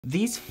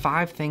These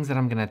 5 things that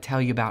I'm gonna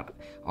tell you about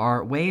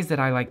are ways that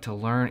I like to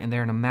learn, and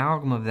they're an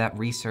amalgam of that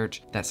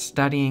research, that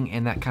studying,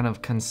 and that kind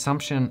of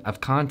consumption of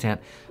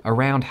content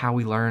around how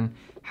we learn,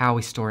 how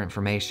we store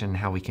information,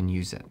 how we can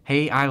use it.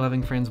 Hey,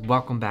 eye-loving friends,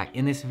 welcome back.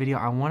 In this video,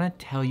 I wanna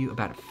tell you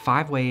about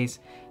 5 ways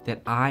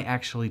that I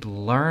actually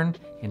learn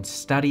and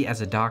study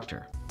as a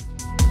doctor.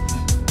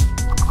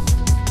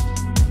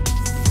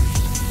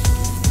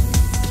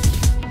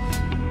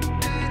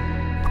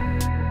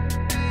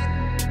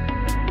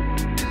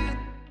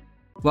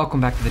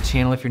 Welcome back to the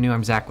channel. If you're new,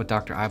 I'm Zach with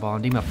Dr. Eyeball,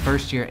 and I'm a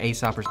first-year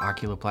ASOPers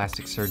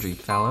Oculoplastic Surgery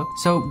Fellow.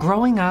 So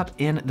growing up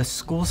in the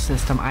school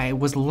system, I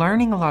was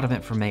learning a lot of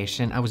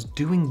information. I was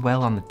doing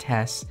well on the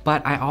tests,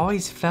 but I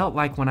always felt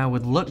like when I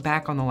would look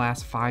back on the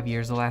last 5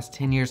 years, the last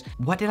 10 years,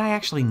 what did I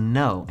actually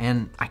know?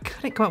 And I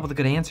couldn't come up with a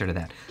good answer to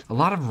that. A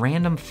lot of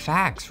random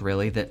facts,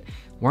 really, that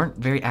weren't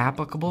very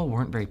applicable,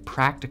 weren't very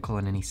practical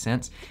in any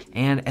sense.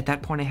 And at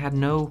that point, I had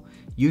no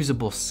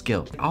usable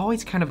skill. It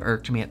always kind of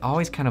irked me, it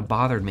always kind of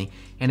bothered me.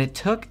 And it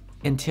took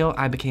until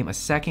I became a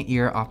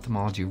second-year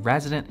ophthalmology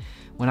resident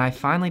when I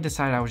finally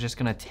decided I was just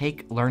gonna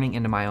take learning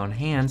into my own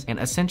hands and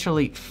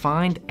essentially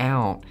find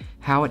out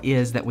how it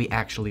is that we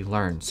actually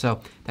learn. So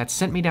that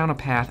sent me down a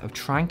path of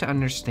trying to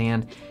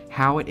understand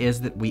how it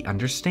is that we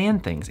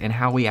understand things and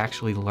how we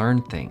actually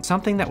learn things.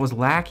 Something that was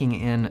lacking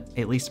in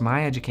at least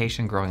my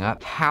education growing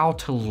up, how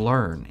to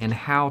learn and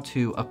how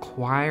to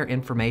acquire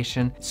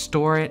information,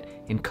 store it,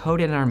 encode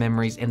it in our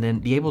memories, and then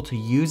be able to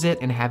use it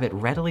and have it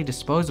readily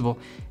disposable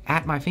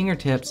at my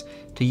fingertips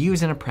to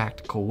use in a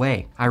practical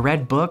way. I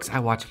read books, I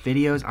watched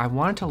videos, I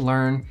wanted to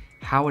learn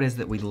how it is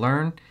that we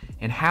learn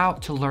and how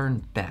to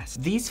learn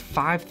best. These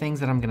 5 things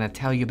that I'm gonna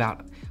tell you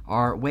about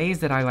are ways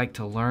that I like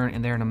to learn,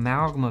 and they're an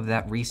amalgam of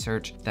that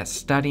research, that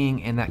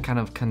studying, and that kind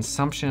of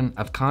consumption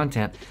of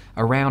content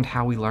around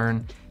how we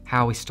learn,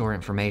 how we store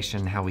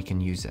information, how we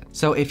can use it.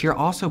 So if you're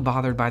also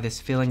bothered by this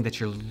feeling that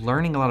you're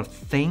learning a lot of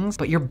things,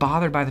 but you're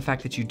bothered by the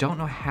fact that you don't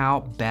know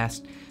how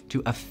best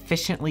to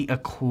efficiently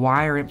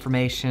acquire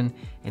information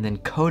and then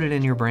code it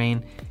in your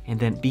brain and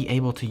then be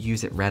able to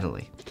use it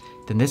readily,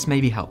 then this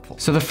may be helpful.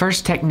 So the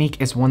first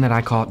technique is one that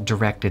I call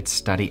directed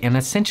study. And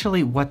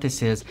essentially what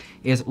this is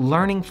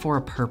learning for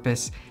a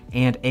purpose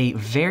and a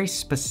very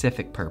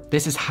specific purpose.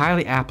 This is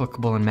highly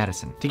applicable in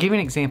medicine. To give you an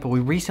example, we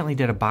recently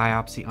did a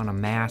biopsy on a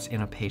mass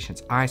in a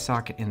patient's eye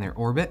socket in their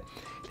orbit.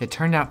 It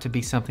turned out to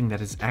be something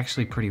that is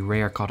actually pretty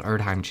rare called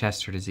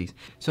Erdheim-Chester disease.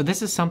 So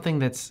this is something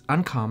that's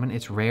uncommon,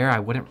 it's rare, I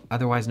wouldn't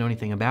otherwise know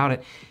anything about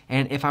it.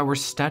 And if I were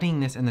studying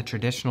this in the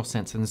traditional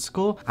sense in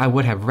school, I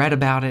would have read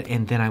about it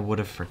and then I would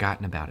have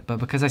forgotten about it. But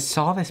because I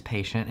saw this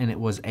patient and it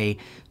was a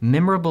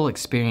memorable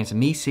experience,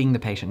 me seeing the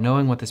patient,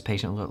 knowing what this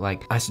patient looked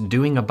like, us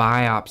doing a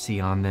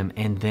biopsy on them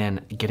and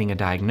then getting a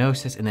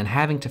diagnosis and then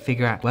having to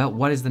figure out, well,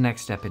 what is the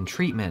next step in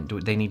treatment? Do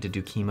they need to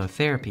do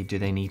chemotherapy? Do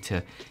they need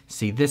to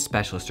see this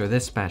specialist or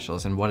this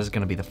specialist? And what is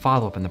gonna be the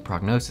follow-up and the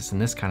prognosis and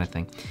this kind of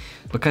thing.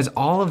 Because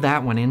all of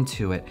that went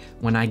into it.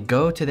 When I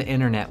go to the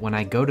internet, when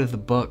I go to the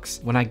books,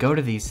 when I go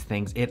to these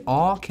things, it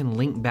all can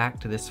link back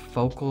to this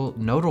focal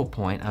nodal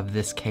point of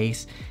this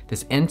case,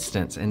 this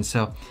instance. And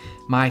so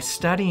my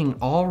studying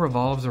all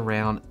revolves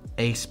around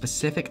a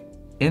specific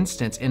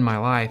instance in my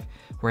life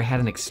where I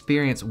had an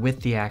experience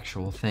with the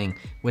actual thing,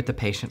 with the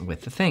patient,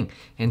 with the thing.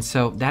 And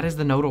so that is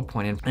the nodal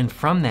point. And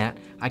from that,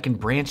 I can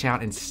branch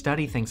out and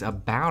study things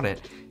about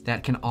it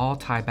that can all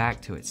tie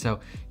back to it. So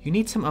you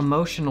need some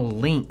emotional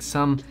link,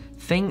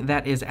 something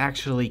that is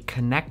actually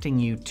connecting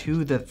you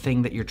to the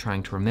thing that you're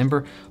trying to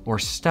remember or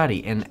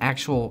study. And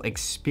actual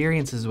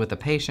experiences with the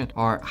patient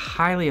are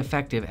highly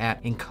effective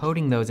at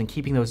encoding those and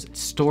keeping those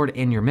stored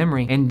in your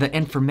memory. And the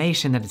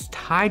information that is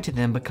tied to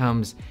them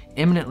becomes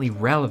eminently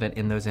relevant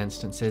in those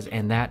instances,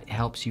 and that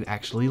helps you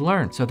actually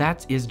learn. So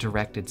that is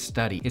directed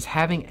study, is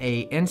having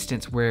a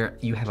instance where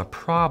you have a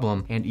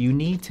problem and you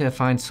need to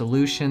find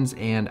solutions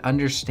and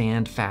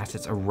understand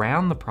facets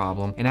around the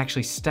problem, and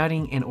actually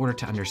studying in order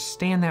to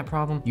understand that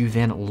problem. You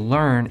then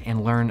learn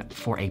and learn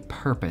for a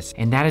purpose,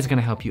 and that is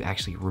gonna help you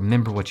actually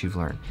remember what you've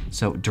learned.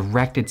 So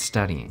directed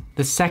studying.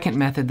 The second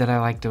method that I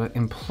like to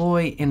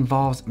employ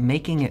involves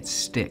making it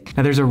stick.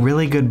 Now there's a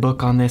really good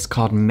book on this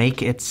called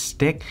Make It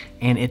Stick,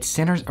 and it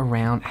centers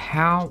around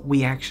how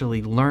we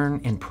actually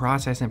learn and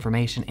process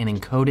information and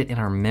encode it in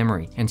our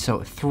memory. And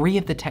so 3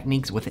 of the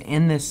techniques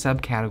within this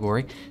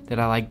subcategory that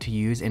I like to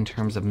use in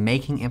terms of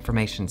making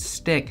information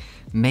stick,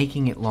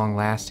 making it long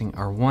lasting,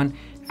 are 1,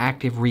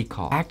 active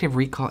recall. Active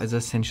recall is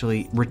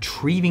essentially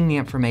retrieving the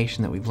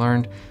information that we've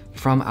learned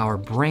from our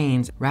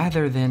brains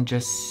rather than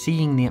just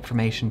seeing the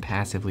information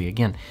passively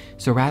again.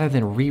 So rather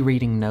than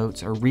rereading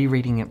notes or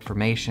rereading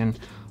information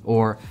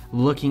or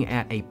looking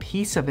at a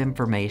piece of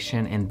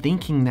information and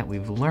thinking that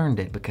we've learned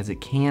it, because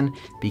it can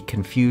be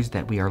confused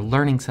that we are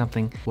learning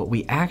something, what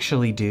we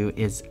actually do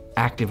is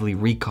actively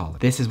recall.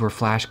 This is where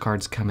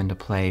flashcards come into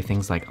play,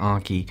 things like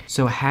Anki.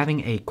 So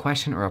having a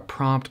question or a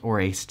prompt or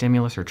a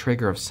stimulus or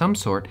trigger of some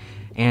sort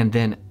and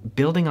then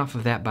building off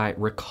of that by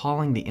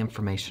recalling the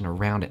information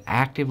around it,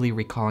 actively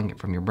recalling it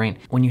from your brain.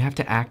 When you have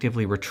to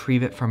actively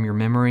retrieve it from your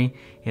memory,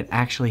 it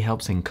actually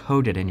helps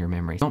encode it in your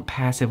memory. Don't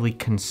passively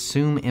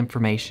consume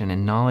information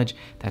and knowledge.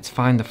 That's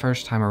fine the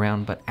first time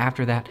around, but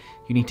after that,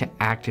 you need to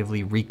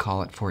actively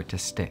recall it for it to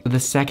stick. The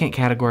second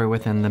category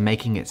within the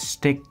making it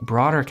stick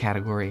broader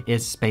category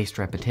is spaced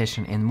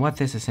repetition. And what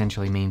this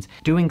essentially means,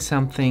 doing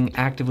something,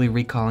 actively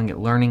recalling it,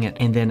 learning it,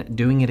 and then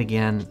doing it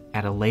again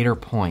at a later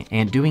point,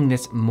 and doing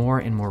this more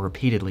and more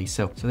repeatedly.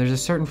 So there's a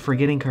certain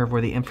forgetting curve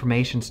where the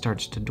information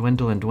starts to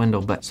dwindle and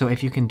dwindle. But so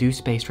if you can do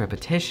spaced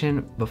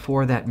repetition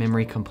before that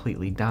memory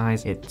completely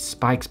dies, it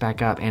spikes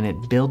back up and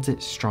it builds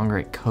it stronger,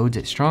 it codes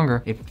it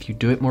stronger. If you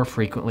do it more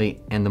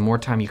frequently and the more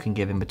time you can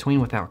give in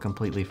between without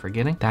completely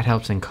forgetting, that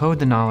helps encode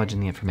the knowledge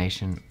and the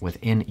information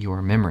within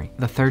your memory.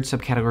 The third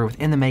subcategory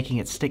within the making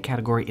it stick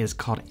category is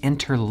called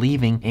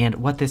interleaving, and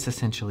what this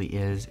essentially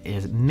is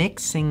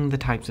mixing the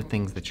types of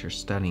things that you're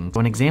studying. So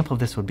an example of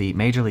this would be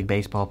Major League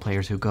Baseball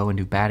players who go and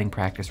do batting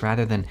practice,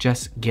 rather than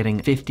just getting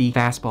 50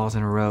 fastballs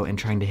in a row and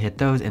trying to hit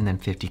those, and then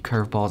 50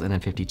 curveballs and then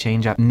 50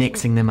 changeup,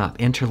 mixing them up,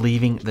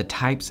 interleaving the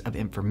types of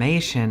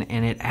information,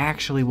 and it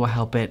actually will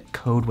help it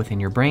code within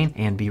your brain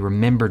and be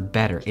remembered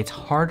better. It's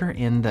harder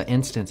in the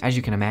instance, as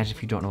you can imagine,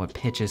 if you don't know what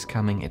pitch is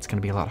coming, it's going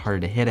to be a lot harder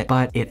to hit it,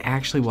 but it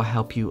actually will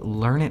help you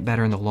learn it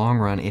better in the long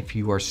run if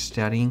you are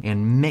studying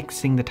and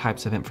mixing the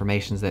types of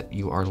informations that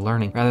you are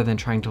learning, rather than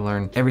trying to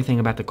learn everything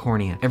about the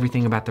cornea,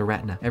 everything about the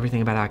retina,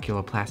 everything about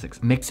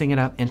oculoplastics. Mixing it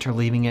up,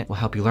 interleaving it will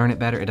help you learn it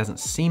better. It doesn't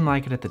seem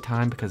like it at the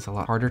time because it's a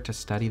lot harder to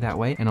study that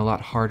way and a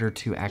lot harder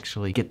to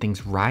actually get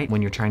things right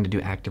when you're trying to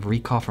do active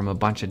recall from a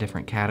bunch of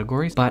different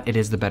categories, but it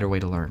is the better way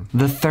to learn.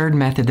 The third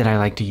method that I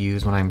like to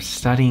use when I'm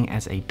studying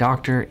as a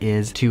doctor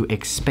is to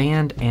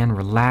expand and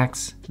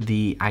relax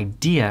the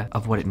idea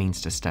of what it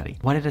means to study.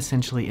 What it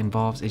essentially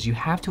involves is you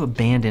have to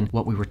abandon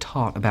what we were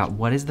taught about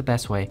what is the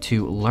best way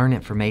to learn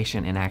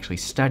information and actually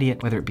study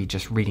it, whether it be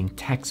just reading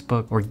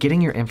textbook or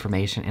getting your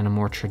information in a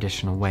more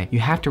traditional way. You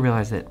have to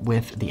realize that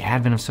with the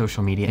advent of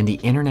social media and the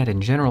internet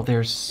in general,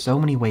 there's so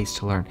many ways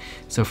to learn.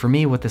 So for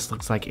me, what this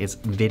looks like is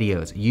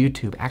videos,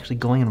 YouTube, actually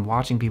going and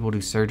watching people do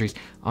surgeries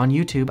on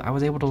YouTube. I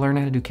was able to learn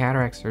how to do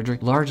cataract surgery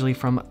largely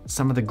from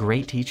some of the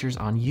great teachers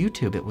on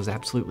YouTube. It was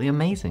absolutely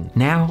amazing.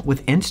 Now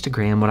with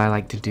Instagram, what I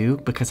like to do,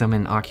 because I'm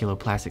in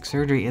oculoplastic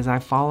surgery, is I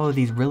follow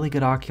these really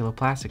good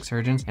oculoplastic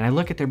surgeons and I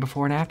look at their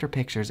before and after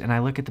pictures, and I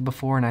look at the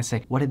before and I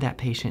say, what did that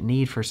patient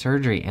need for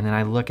surgery? And then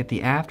I look at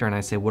the after and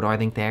I say, what do I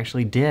think they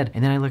actually did?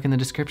 And then I look in the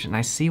description and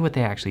I see what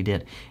they actually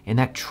did. And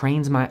that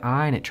trains my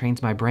eye and it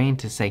trains my brain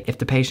to say, if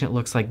the patient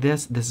looks like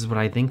this is what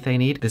I think they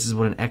need, this is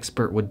what an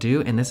expert would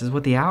do, and this is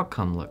what the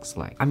outcome looks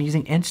like. I'm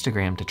using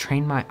Instagram to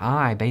train my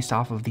eye based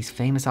off of these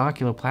famous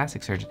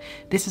oculoplastic surgeons.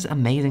 This is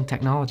amazing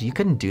technology. You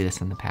couldn't do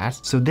this in the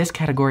past. So this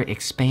category,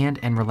 expand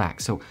and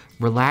relax. So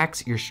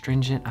relax your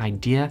stringent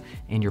idea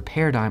and your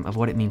paradigm of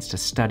what it means to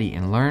study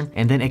and learn,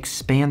 and then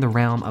expand the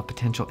realm of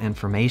potential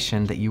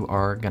information that you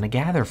are going to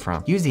gather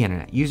from. Use the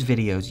internet, use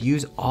videos,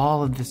 use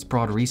all of this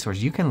broad resource.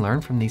 You can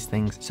learn from these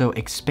things. So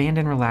expand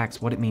and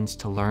relax what it means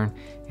to learn,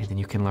 and then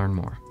you can learn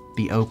more.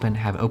 Be open,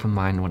 have open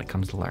mind when it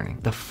comes to learning.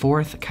 The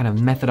fourth kind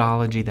of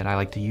methodology that I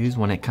like to use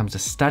when it comes to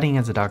studying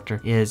as a doctor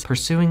is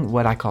pursuing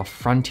what I call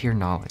frontier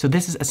knowledge. So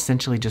this is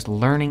essentially just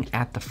learning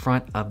at the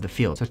front of the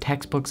field. So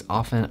textbooks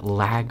often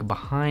lag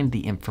behind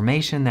the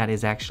information that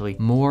is actually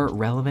more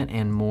relevant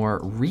and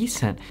more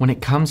recent when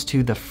it comes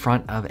to the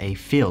front of a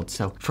field.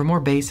 So for more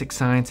basic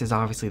sciences,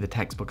 obviously the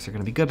textbooks are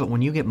going to be good, but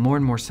when you get more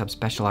and more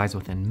subspecialized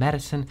within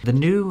medicine, the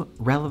new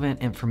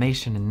relevant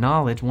information and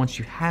knowledge, once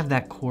you have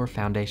that core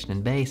foundation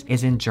and base,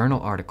 is in journal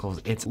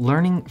articles. It's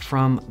learning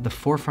from the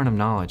forefront of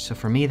knowledge. So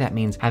for me, that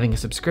means having a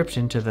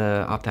subscription to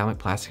the Ophthalmic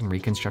Plastic and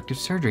Reconstructive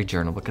Surgery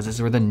Journal, because this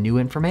is where the new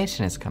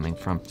information is coming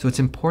from. So it's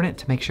important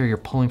to make sure you're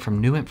pulling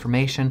from new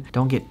information.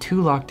 Don't get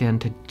too locked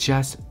into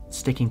just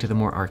sticking to the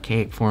more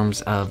archaic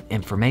forms of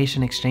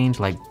information exchange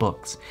like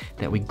books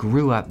that we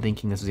grew up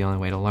thinking this is the only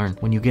way to learn.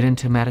 When you get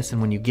into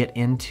medicine, when you get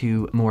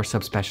into more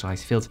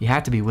subspecialized fields, you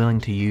have to be willing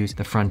to use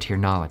the frontier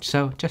knowledge.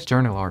 So just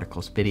journal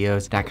articles,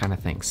 videos, that kind of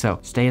thing. So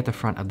stay at the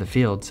front of the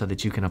field so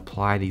that you can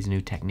apply these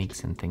new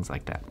techniques and things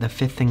like that. The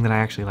fifth thing that I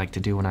actually like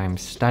to do when I'm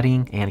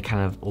studying and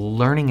kind of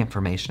learning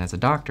information as a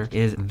doctor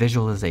is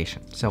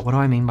visualization. So what do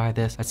I mean by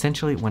this?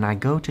 Essentially, when I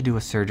go to do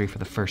a surgery for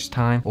the first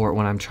time, or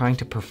when I'm trying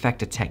to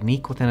perfect a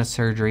technique within a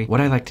surgery, what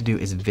I like to do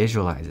is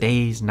visualize it.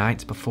 Days,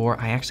 nights before,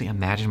 I actually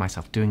imagine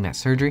myself doing that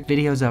surgery.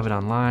 Videos of it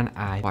online,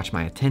 I watch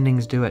my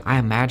attendings do it. I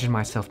imagine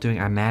myself doing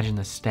it. I imagine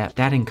the step.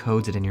 That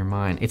encodes it in your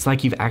mind. It's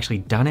like you've actually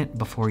done it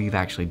before you've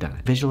actually done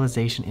it.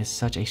 Visualization is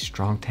such a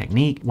strong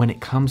technique when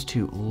it comes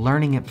to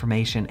learning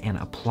information and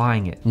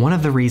applying it. One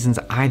of the reasons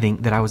I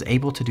think that I was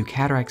able to do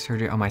cataract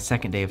surgery on my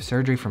second day of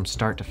surgery from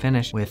start to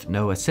finish with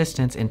no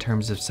assistance in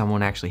terms of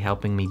someone actually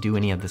helping me do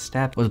any of the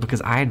steps was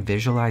because I had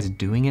visualized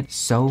doing it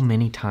so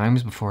many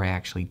times before I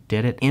actually actually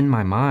did it, in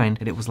my mind,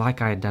 it was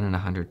like I had done it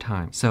 100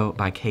 times. So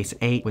by case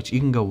 8, which you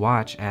can go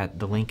watch at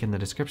the link in the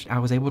description, I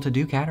was able to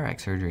do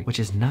cataract surgery, which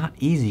is not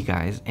easy,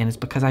 guys. And it's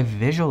because I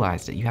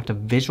visualized it. You have to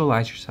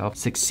visualize yourself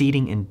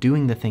succeeding in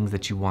doing the things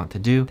that you want to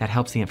do. That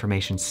helps the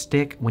information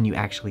stick when you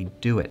actually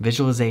do it.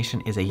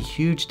 Visualization is a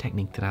huge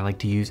technique that I like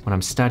to use when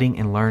I'm studying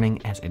and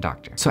learning as a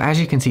doctor. So as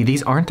you can see,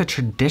 these aren't the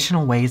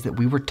traditional ways that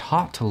we were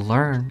taught to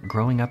learn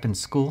growing up in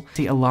school.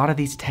 See, a lot of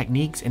these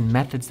techniques and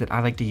methods that I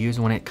like to use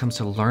when it comes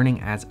to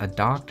learning as a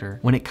doctor,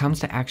 when it comes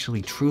to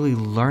actually truly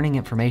learning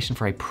information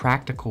for a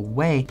practical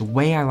way, the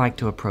way I like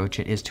to approach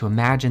it is to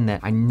imagine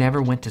that I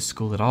never went to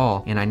school at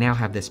all and I now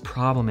have this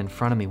problem in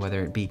front of me,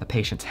 whether it be a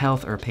patient's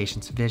health or a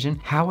patient's vision.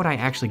 How would I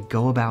actually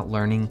go about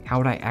learning? How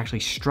would I actually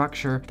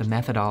structure the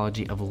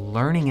methodology of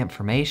learning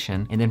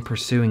information and then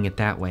pursuing it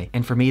that way?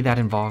 And for me, that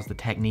involves the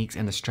techniques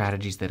and the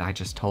strategies that I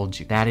just told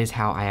you. That is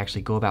how I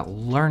actually go about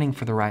learning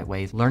for the right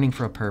ways, learning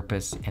for a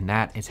purpose, and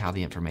that is how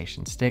the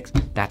information sticks.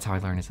 That's how I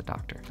learn as a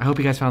doctor. I hope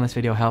you guys found this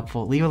video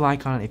helpful. Leave a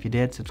like on it if you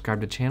did.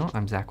 Subscribe to the channel.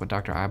 I'm Zach with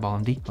Dr. Eyeball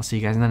MD. I'll see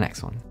you guys in the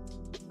next one.